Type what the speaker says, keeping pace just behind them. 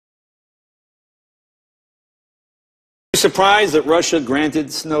Surprised that Russia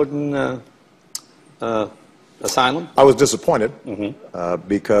granted Snowden asylum? I was disappointed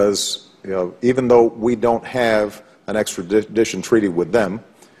because even though we don't have an extradition treaty with them,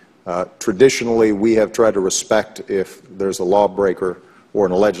 traditionally we have tried to respect if there's a lawbreaker or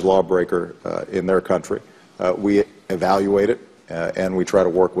an alleged lawbreaker in their country. We evaluate it and we try to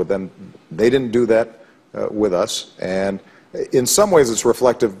work with them. They didn't do that with us, and in some ways it's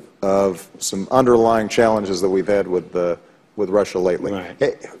reflective of some underlying challenges that we've had with Russia lately.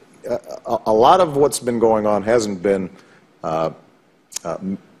 Right. A lot of what's been going on hasn't been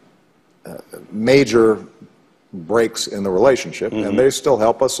major breaks in the relationship, and they still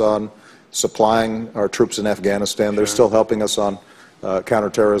help us on supplying our troops in Afghanistan. They're still helping us on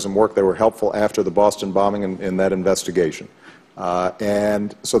counterterrorism work. They were helpful after the Boston bombing in that investigation.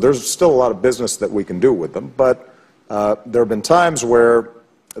 And so there's still a lot of business that we can do with them, but there have been times where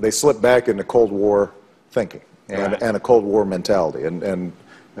they slip back into Cold War thinking and a Cold War mentality. And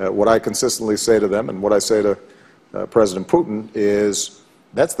what I consistently say to them, and what I say to President Putin, is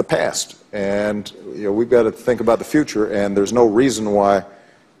that's the past, and we've got to think about the future, and there's no reason why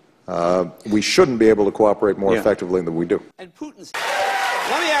we shouldn't be able to cooperate more effectively than we do. And Putin's.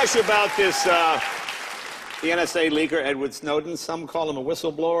 Let me ask you about this, the NSA leaker, Edward Snowden. Some call him a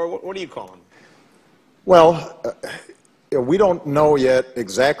whistleblower. What do you call him? Well, we don't know yet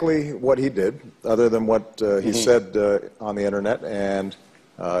exactly what he did, other than what he said on the internet, and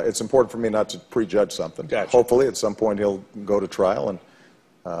it's important for me not to prejudge something. Gotcha. Hopefully, at some point, he'll go to trial, and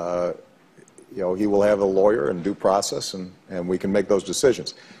he will have a lawyer and due process, and we can make those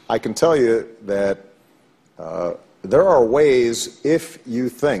decisions. I can tell you that there are ways, if you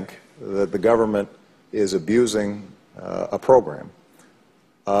think that the government is abusing a program,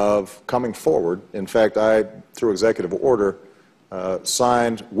 of coming forward. In fact, I, through executive order,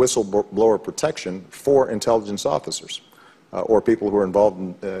 signed whistleblower protection for intelligence officers or people who are involved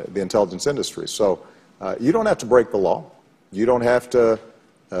in the intelligence industry. So you don't have to break the law. You don't have to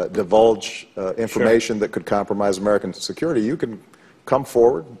divulge information that could compromise American security. You can come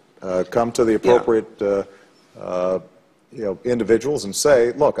forward, come to the appropriate individuals and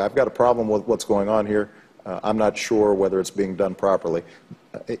say, look, I've got a problem with what's going on here. I'm not sure whether it's being done properly.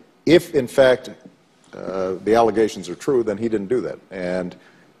 If, in fact, the allegations are true, then he didn't do that. And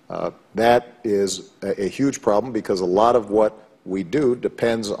that is a huge problem, because a lot of what we do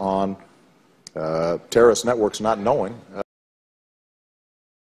depends on terrorist networks not knowing